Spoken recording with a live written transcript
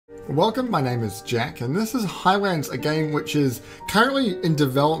Welcome, my name is Jack, and this is Highlands, a game which is currently in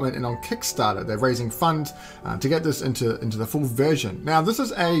development and on Kickstarter. They're raising funds to get this into the full version. Now, this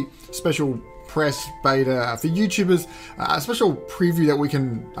is a special press beta for YouTubers, a special preview that we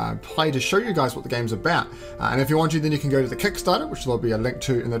can play to show you guys what the game's about. And if you want to, then you can go to the Kickstarter, which there'll be a link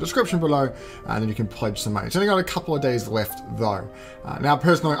to in the description below, and then you can pledge some money. It's only got a couple of days left, though. Now,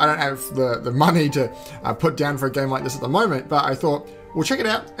 personally, I don't have the money to put down for a game like this at the moment, but I thought, we'll check it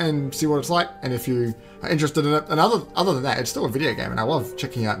out and see what it's like, and if you are interested in it. And other than that, it's still a video game, and I love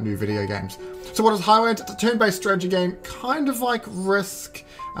checking out new video games. So what is Highlands? It's a turn-based strategy game, kind of like Risk.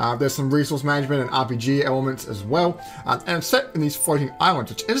 There's some resource management and RPG elements as well, and it's set in these floating islands,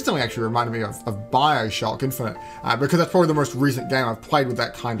 which instantly actually reminded me of Bioshock Infinite, because that's probably the most recent game I've played with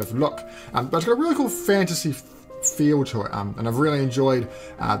that kind of look. But it's got a really cool fantasy feel to it, and I've really enjoyed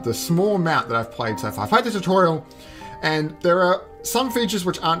the small amount that I've played so far. I played the tutorial, and there are some features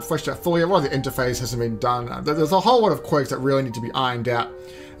which aren't fleshed out fully. A lot of the interface hasn't been done. There's a whole lot of quirks that really need to be ironed out.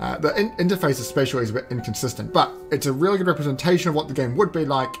 The interface especially is a bit inconsistent, but it's a really good representation of what the game would be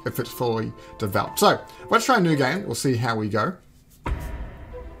like if it's fully developed. So let's try a new game. We'll see how we go.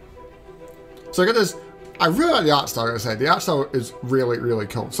 So I got this. I really like the art style, I gotta say. The art style is really, really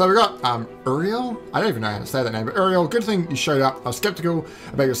cool. So we got Uriel. I don't even know how to say that name, but Uriel, good thing you showed up. I was skeptical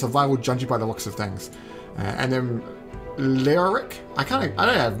about your survival, judging by the looks of things. And then Lyric. I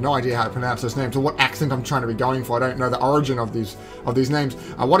have no idea how to pronounce this name, so what accent I'm trying to be going for. I don't know the origin of these names.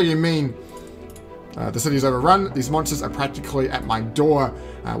 What do you mean? The city is overrun. These monsters are practically at my door.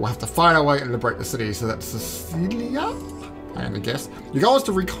 We'll have to fight our way and liberate the city. So that's Cecilia, I am a guess. Your goal is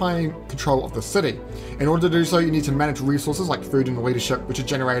to reclaim control of the city. In order to do so, you need to manage resources like food and leadership, which are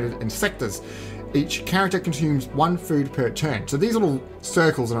generated in sectors. Each character consumes 1 food per turn. So these little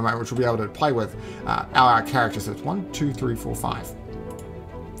circles in a moment, which we'll be able to play with our characters. So it's 1, 2, 3, 4, 5.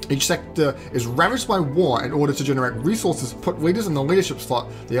 Each sector is ravaged by war. In order to generate resources, put leaders in the leadership slot,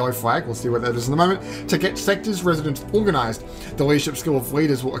 the yellow flag, we'll see what that is in a moment, to get sectors residents organized. The leadership skill of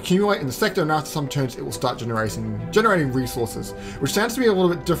leaders will accumulate in the sector, and after some turns it will start generating resources, which sounds to be a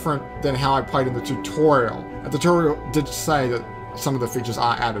little bit different than how I played in the tutorial. The tutorial did say that some of the features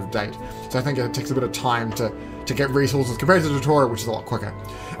are out of date, so I think it takes a bit of time to get resources compared to the tutorial, which is a lot quicker.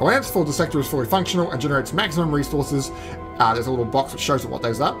 Once the sector is fully functional and generates maximum resources, there's a little box which shows what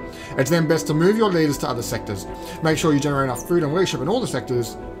those are. It's then best to move your leaders to other sectors. Make sure you generate enough food and leadership in all the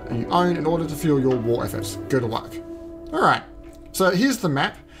sectors you own in order to fuel your war efforts. Good luck. Alright, so here's the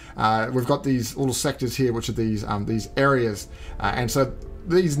map. We've got these little sectors here, which are these areas, and so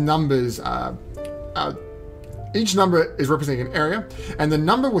these numbers each number is representing an area, and the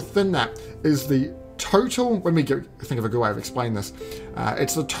number within that is the total, let me think of a good way of explaining this.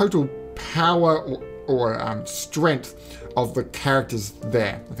 It's the total power or strength of the characters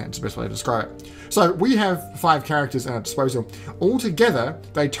there. I think that's the best way to describe it. So we have 5 characters at our disposal. Altogether,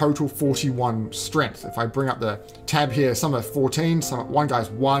 they total 41 strength. If I bring up the tab here, some are 14, one guy's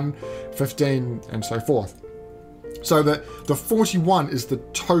 1, 15, and so forth. So the 41 is the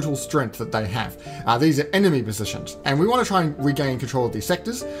total strength that they have. These are enemy positions, and we want to try and regain control of these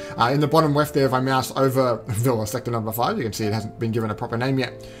sectors. In the bottom left there, if I mouse over Villa sector number 5, you can see it hasn't been given a proper name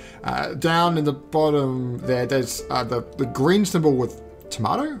yet. Down in the bottom there, there's the green symbol with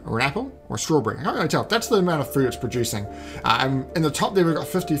tomato or an apple or a strawberry. I can't really tell. That's the amount of food it's producing. In the top there, we've got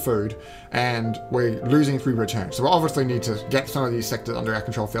 50 food, and we're losing 3 per turn. So we obviously need to get some of these sectors under our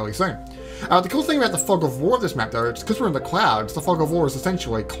control fairly soon. The cool thing about the fog of war of this map, though, it's because we're in the clouds. The fog of war is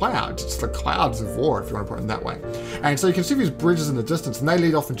essentially clouds. It's the clouds of war, if you want to put it that way. And so you can see these bridges in the distance, and they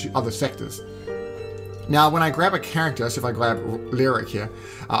lead off into other sectors. Now, when I grab a character, so if I grab Lyric here,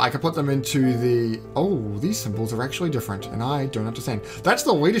 I can put them into the... Oh, these symbols are actually different, and I don't understand. That's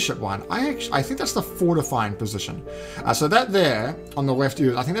the leadership one. I think that's the fortifying position. So that there, on the left,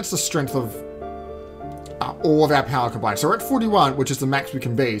 I think that's the strength of all of our power combined. So we're at 41, which is the max we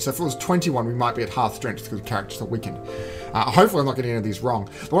can be. So if it was 21, we might be at half strength because the characters are weakened. Hopefully I'm not getting any of these wrong.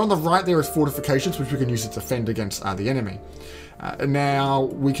 The one on the right there is fortifications, which we can use to defend against the enemy. Now,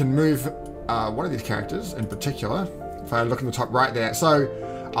 we can move one of these characters in particular. If I look in the top right there.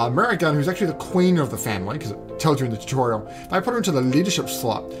 So, American, who's actually the queen of the family, because it tells you in the tutorial, if I put her into the leadership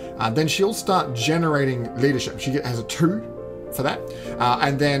slot, then she'll start generating leadership. She has a 2 for that.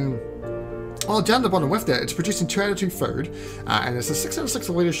 And then, well, down the bottom left there, it's producing 2 out of 2 food. And it's a 6 out of 6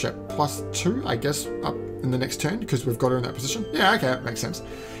 leadership, plus 2, I guess, up in the next turn, because we've got her in that position. Yeah, okay, that makes sense.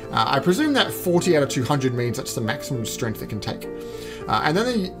 I presume that 40 out of 200 means that's the maximum strength it can take. And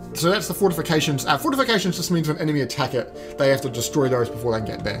then so that's the fortifications. Fortifications just means when enemy attack it, they have to destroy those before they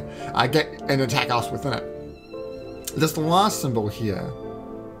can get there. Get and attack us within it. This last symbol here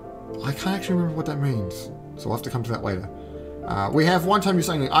I can't actually remember what that means, so we'll have to come to that later. We have one-time use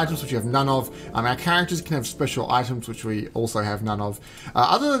only items, which we have none of. Our characters can have special items, which we also have none of.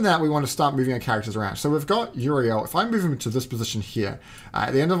 Other than that, we want to start moving our characters around. So we've got Uriel. If I move him to this position here,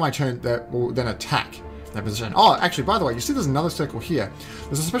 at the end of my turn, that will then attack that position. Oh, actually, by the way, you see there's another circle here.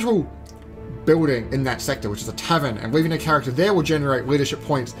 There's a special building in that sector, which is a tavern, and leaving a character there will generate leadership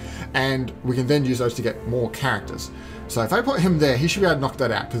points, and we can then use those to get more characters. So if I put him there, he should be able to knock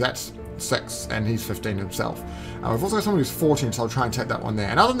that out, because that's 6, and he's 15 himself. We've also got someone who's 14, so I'll try and take that one there.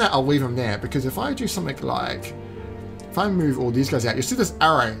 And other than that, I'll leave him there, because if I do something like, if I move all these guys out, you see this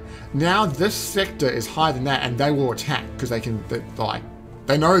arrow. Now this sector is higher than that, and they will attack, because they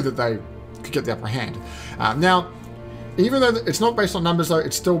know that they could get the upper hand. Now, even though it's not based on numbers, though,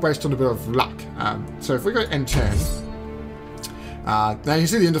 it's still based on a bit of luck. So if we go end turn, now you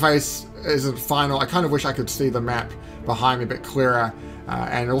see the interface is a final. I kind of wish I could see the map behind me a bit clearer,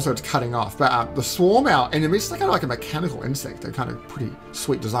 and also it's cutting off. But the swarm, our enemies, they're kind of like a mechanical insect. They're kind of pretty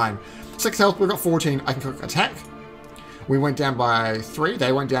sweet design. 6 health, we've got 14. I can click attack. We went down by 3.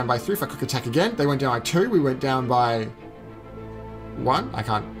 They went down by 3. If I click attack again, they went down by 2. We went down by 1. I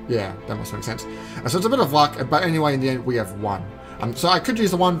can't. Yeah, that must make sense. So it's a bit of luck, but anyway, in the end, we have 1. So I could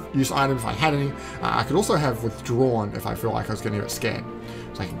use the one-use item if I had any. I could also have withdrawn if I feel like I was getting a bit scared.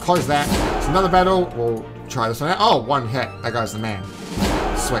 So I can close that. It's another battle. We'll try this one out. Oh, 1 hit. That guy's the man.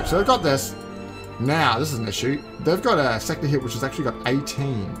 Sweet. So they've got this. Now, this is an issue. They've got a sector here which has actually got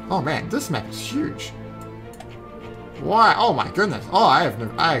 18. Oh man, this map is huge. Why? Oh my goodness. Oh, I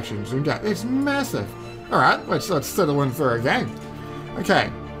actually zoomed out. It's massive. Alright, let's settle in for a game.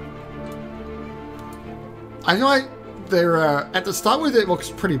 Okay. I feel like they're, at the start with it looks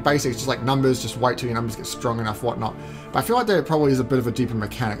pretty basic. It's just like numbers, just wait till your numbers get strong enough, whatnot. But I feel like there probably is a bit of a deeper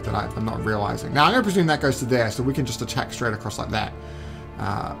mechanic that I'm not realizing. Now, I'm going to presume that goes to there, so we can just attack straight across like that.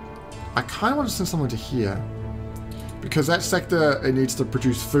 I kind of want to send someone to here. Because that sector, it needs to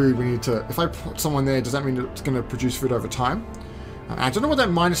produce food. We need to, if I put someone there, does that mean it's going to produce food over time? I don't know what that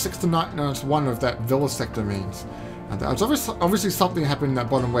 -6 to -1 of that villa sector means. There's obviously something happened in that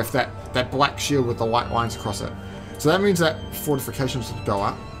bottom left, that black shield with the white lines across it. So that means that fortifications will go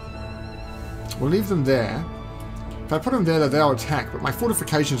up. We'll leave them there. If I put them there, they'll attack, but my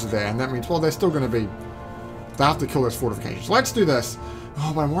fortifications are there, and that means, well, they're still going to be... They have to kill those fortifications. Let's do this.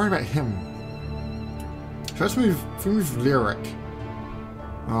 Oh, but I'm worried about him. So let's move... If we move Lyric...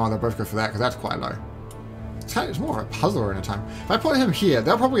 Oh, they'll both go for that, because that's quite low. It's more of a puzzle in a time. If I put him here,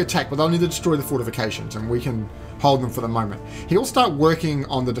 they'll probably attack, but they'll need to destroy the fortifications, and we can hold them for the moment. He'll start working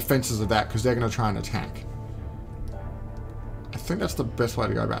on the defenses of that, because they're going to try and attack. I think that's the best way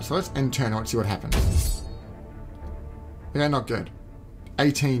to go about it. So let's end turn and see what happens. Yeah, not good.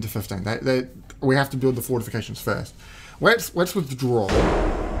 18 to 15. We have to build the fortifications first. Let's withdraw.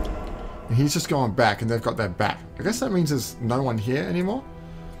 And he's just going back, and they've got their back. I guess that means there's no one here anymore.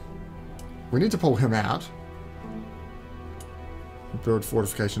 We need to pull him out. Build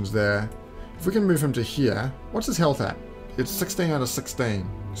fortifications there. If we can move him to here, what's his health at? It's 16 out of 16.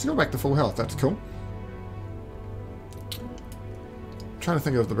 So go back to full health. That's cool. Trying to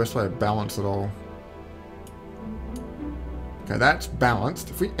think of the best way to balance it all. Okay, that's balanced.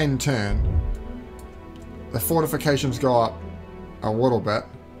 If we end turn, the fortifications go up a little bit.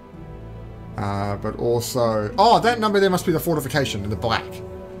 But also... Oh, that number there must be the fortification in the black.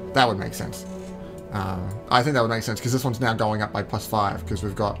 That would make sense. I think that would make sense, because this one's now going up by +5, because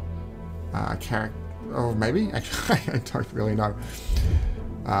we've got a character... Oh, maybe? Actually, I don't really know.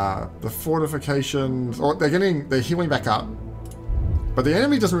 The fortifications... Oh, they're healing back up. But the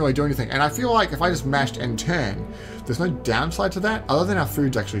enemy doesn't really do anything. And I feel like if I just mashed end turn, there's no downside to that, other than our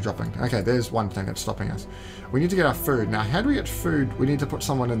food's actually dropping. Okay, there's one thing that's stopping us. We need to get our food. Now, how do we get food? We need to put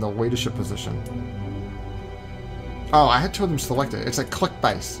someone in the leadership position. Oh, I had 2 of them selected. It's a click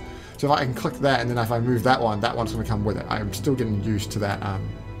base. So if I can click that, and then if I move that one's going to come with it. I'm still getting used to that,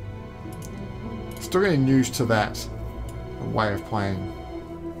 way of playing.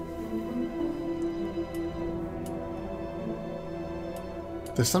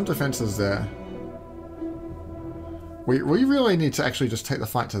 There's some defenses there. We really need to actually just take the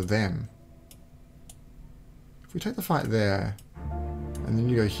fight to them. If we take the fight there, and then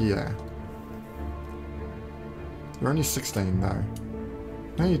you go here. You're only 16 though.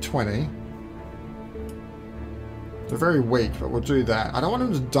 Now you're 20. They're very weak, but we'll do that. I don't want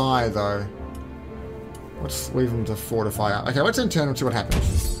them to die though. Let's leave them to fortify up. Okay, let's end turn and see what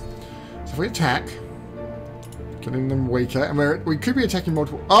happens. So if we attack, getting them weaker, and we could be attacking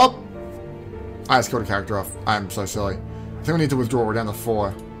multiple... Oh! I just killed a character off. I'm so silly. I think we need to withdraw. We're down to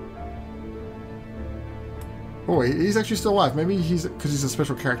 4. Oh, he's actually still alive. Maybe because he's a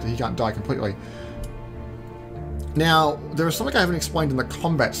special character, he can't die completely. Now, there is something I haven't explained in the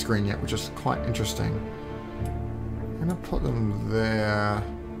combat screen yet, which is quite interesting. I'm going to put them there.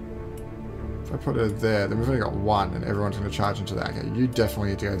 If I put it there, then we've only got one, and everyone's going to charge into that. Okay, you definitely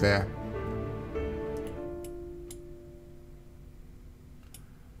need to go there.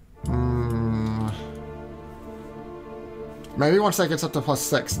 Maybe once that gets up to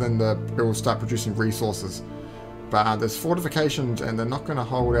 +6, then it will start producing resources. But there's fortifications, and they're not going to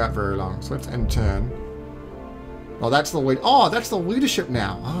hold out very long. So let's end turn. Oh, that's the lead. Oh, that's the leadership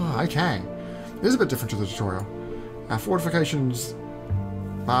now. Oh, okay. It is a bit different to the tutorial. Fortifications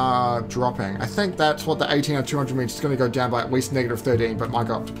are dropping. I think that's what the 18 out of 200 means. It's going to go down by at least -13, but might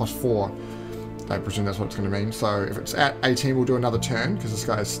go up to +4. I presume that's what it's going to mean. So if it's at 18, we'll do another turn, because this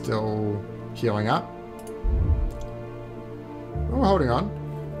guy is still healing up. Oh, we're holding on.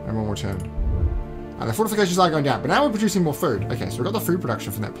 And one more turn. And the fortifications are going down, but now we're producing more food. Okay, so we've got the food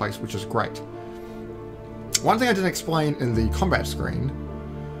production from that place, which is great. One thing I didn't explain in the combat screen...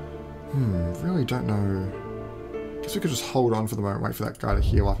 really don't know... Guess we could just hold on for the moment, wait for that guy to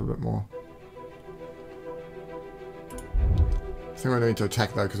heal up a bit more. I think we need to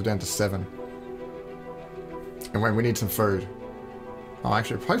attack though, because we're down to 7. And when we need some food. Oh,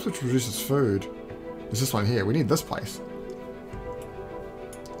 actually, a place which produces food is this one here. We need this place.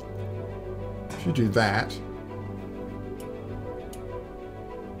 If you do that,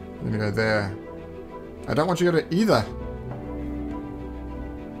 then you go there. I don't want you to go to either.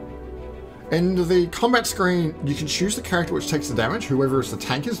 In the combat screen, you can choose the character which takes the damage, whoever is the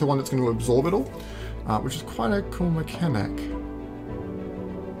tank is, the one that's going to absorb it all, which is quite a cool mechanic.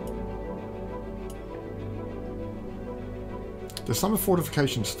 There's some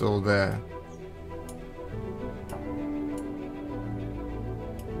fortifications still there.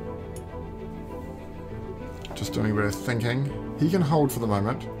 Just doing a bit of thinking. He can hold for the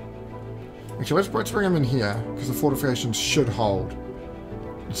moment. Actually, let's bring him in here, because the fortifications should hold.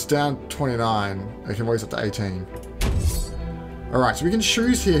 It's down 29. It can raise up to 18. Alright, so we can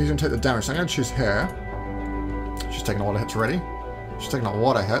choose here who's going to take the damage. So I'm going to choose her. She's taking a lot of hits already. She's taking a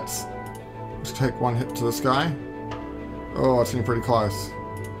lot of hits. Let's take one hit to this guy. Oh, it's getting pretty close.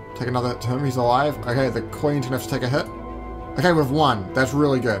 Take another hit to him. He's alive. Okay, the queen's going to have to take a hit. Okay, we've won. That's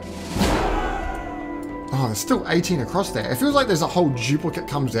really good. Oh, there's still 18 across there. It feels like there's a whole duplicate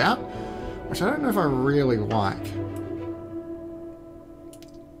comes out, which I don't know if I really like.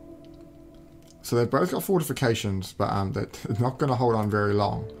 So they've both got fortifications, but they're not going to hold on very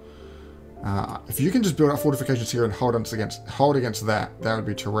long. If you can just build up fortifications here and hold against that, that would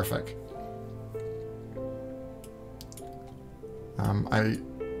be terrific. I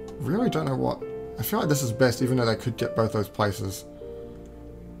really don't know what... I feel like this is best, even though they could get both those places.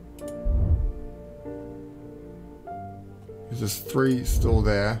 There's 3 still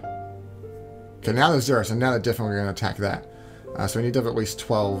there. Okay, now there's 0, so now they're definitely going to attack that. So we need to have at least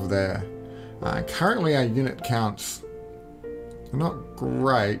 12 there. Currently our unit counts are not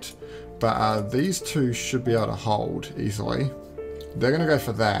great, but these 2 should be able to hold easily. They're going to go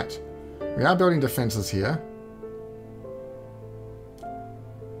for that. We are building defenses here.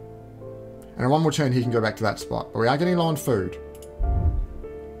 And in one more turn he can go back to that spot. But we are getting low on food.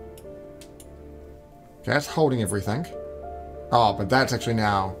 Okay, that's holding everything. Oh, but that's actually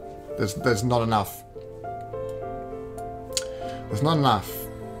now... There's not enough. There's not enough.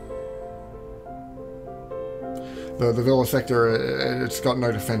 The Villa sector, it's got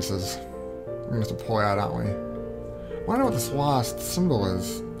no defenses. We're going to have to pull out, aren't we? I wonder what this last symbol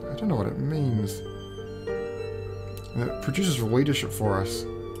is. I don't know what it means. And it produces leadership for us.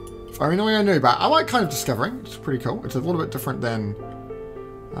 I mean, I knew, but I like kind of discovering. It's pretty cool. It's a little bit different than...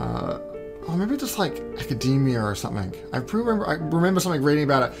 oh, maybe just like academia or something. I remember something reading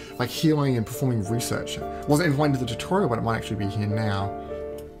about it, like healing and performing research. It wasn't implemented in the tutorial, but it might actually be here now.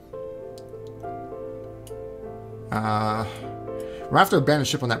 We'll have to abandon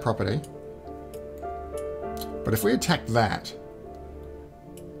ship on that property. But if we attack that,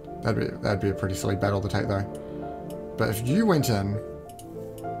 that'd be a pretty silly battle to take, though. But if you went in,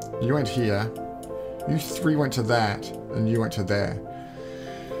 you went here, you 3 went to that, and you went to there.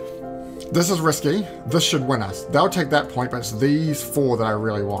 This is risky. This should win us. They'll take that point, but it's these 4 that I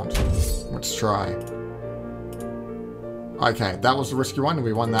really want. Let's try. Okay, that was the risky one, and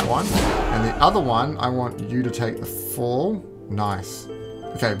we won that one. And the other one, I want you to take the fall. Nice.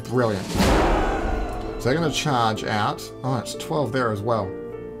 Okay, brilliant. So they're going to charge out. Oh, it's 12 there as well.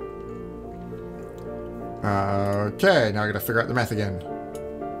 Okay, now we're going to figure out the math again.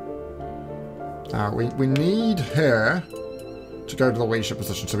 We need her to go to the leadership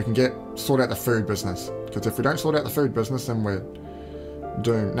position so we can sort out the food business. Because if we don't sort out the food business, then we're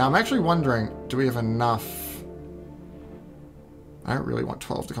doomed. Now, I'm actually wondering, do we have enough? I don't really want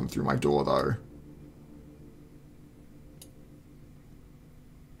 12 to come through my door, though.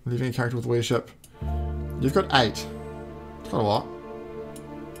 Leaving a character with leadership. You've got 8. It's quite a lot.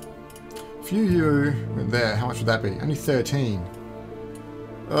 If you went there, how much would that be? Only 13.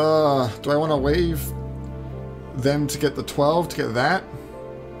 Do I want to leave them to get the 12 to get that?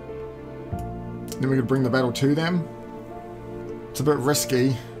 Then we could bring the battle to them. It's a bit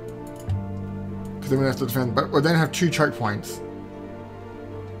risky. Because then we have to defend. But we'll then have 2 choke points.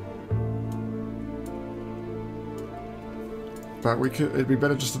 But it'd be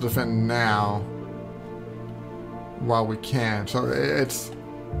better just to defend now. While we can. So it's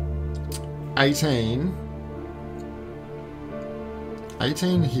 18.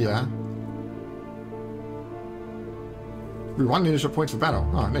 18 here. We won leadership points for battle.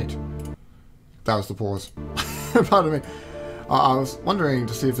 Oh, neat. That was the pause. Pardon me. I was wondering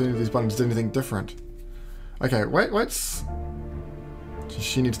to see if any of these buttons did anything different. Okay, wait, let's...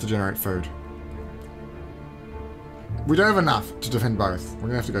 She needs to generate food. We don't have enough to defend both. We're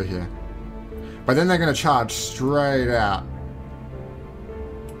going to have to go here. But then they're going to charge straight out.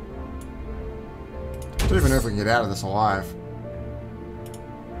 I don't even know if we can get out of this alive.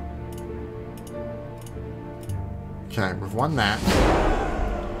 Okay, we've won that.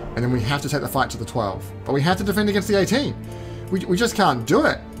 And then we have to take the fight to the 12. But we have to defend against the 18. We just can't do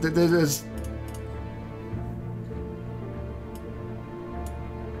it.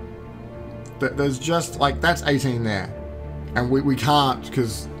 There's just, like, that's 18 there. And we can't,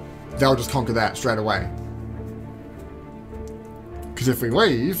 because they'll just conquer that straight away. Because if we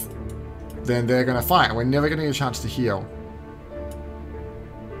leave, then they're going to fight. And we're never getting a chance to heal.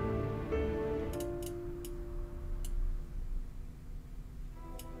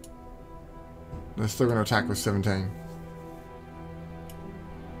 They're still going to attack with 17.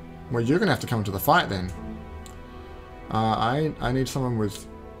 Well, you're going to have to come to the fight then. I need someone with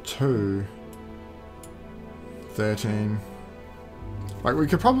 2. 13. Like, we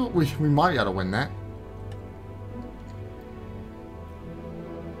could probably... We might be able to win that.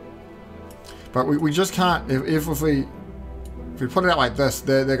 But we just can't... If we put it out like this,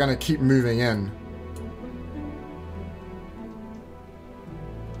 they're going to keep moving in.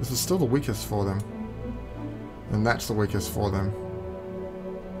 This is still the weakest for them. And that's the weakest for them.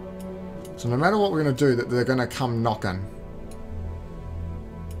 So no matter what we're going to do, they're going to come knocking.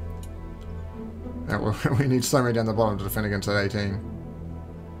 And we need so many down the bottom to defend against that 18.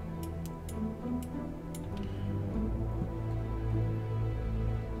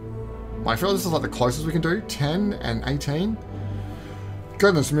 I feel this is like the closest we can do. 10 and 18.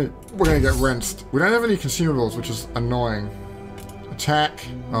 Goodness me, we're going to get rinsed. We don't have any consumables, which is annoying. Attack.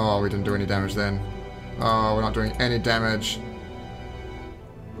 Oh, we didn't do any damage then. Oh, we're not doing any damage.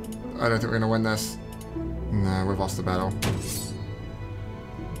 I don't think we're going to win this. No, we've lost the battle.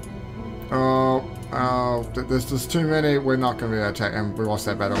 Oh, there's just too many. We're not going to be able to attack, and we lost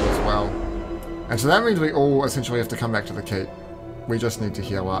that battle as well. And so that means we all essentially have to come back to the keep. We just need to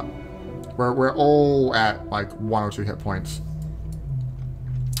heal up. We're all at like 1 or 2 hit points.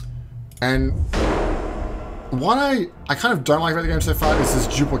 And what I kind of don't like about the game so far is this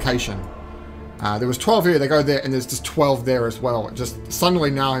duplication. There was 12 here, they go there, and there's just 12 there as well. It just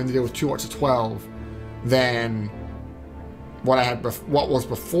suddenly now having to deal with 2 lots of 12 than what I had, what was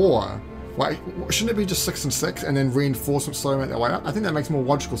before. Like, shouldn't it be just 6 and 6 and then reinforcement slowly make that way up? I think that makes more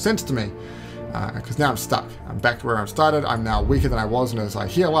logical sense to me. Because now I'm stuck. I'm back to where I started. I'm now weaker than I was, and as I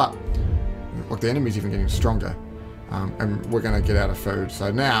heal up, look, the enemy's even getting stronger. And we're going to get out of food.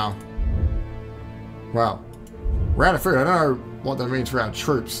 So now, well, we're out of food. I don't know what that means for our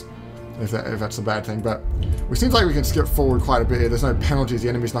troops, if that's a bad thing, but it seems like we can skip forward quite a bit here. There's no penalties. The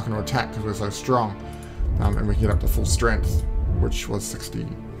enemy's not going to attack because we're so strong. And we can get up to full strength, which was 60.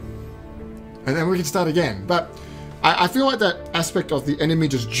 And then we can start again. But I feel like that aspect of the enemy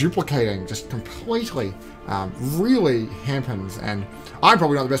just duplicating just completely really hampers. And I'm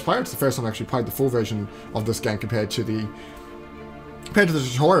probably not the best player. It's the first time I actually played the full version of this game compared to the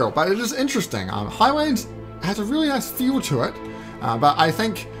tutorial. But it is interesting. Highlands has a really nice feel to it. But I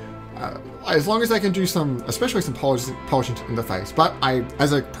think as long as they can do some, especially some polishing to interface. But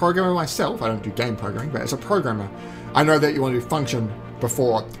as a programmer myself, I don't do game programming, but as a programmer, I know that you want to do function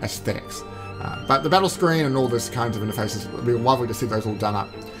before aesthetics. But the battle screen and all this kinds of interfaces, it would be lovely to see those all done up.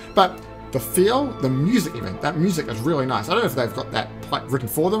 But the feel, the music even, that music is really nice. I don't know if they've got that written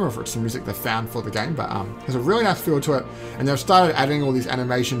for them or if it's some music they found for the game, but it has a really nice feel to it. And they've started adding all these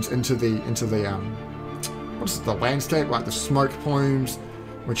animations into the what's the landscape, like the smoke plumes,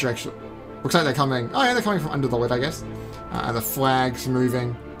 which are actually, looks like they're coming, oh yeah, they're coming from under the lid, I guess. And the flags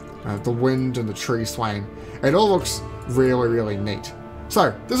moving, the wind and the trees swaying. It all looks really, really neat.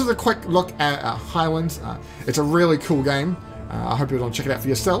 So, this is a quick look at Highlands. It's a really cool game. I hope you'll check it out for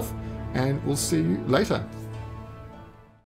yourself, and we'll see you later.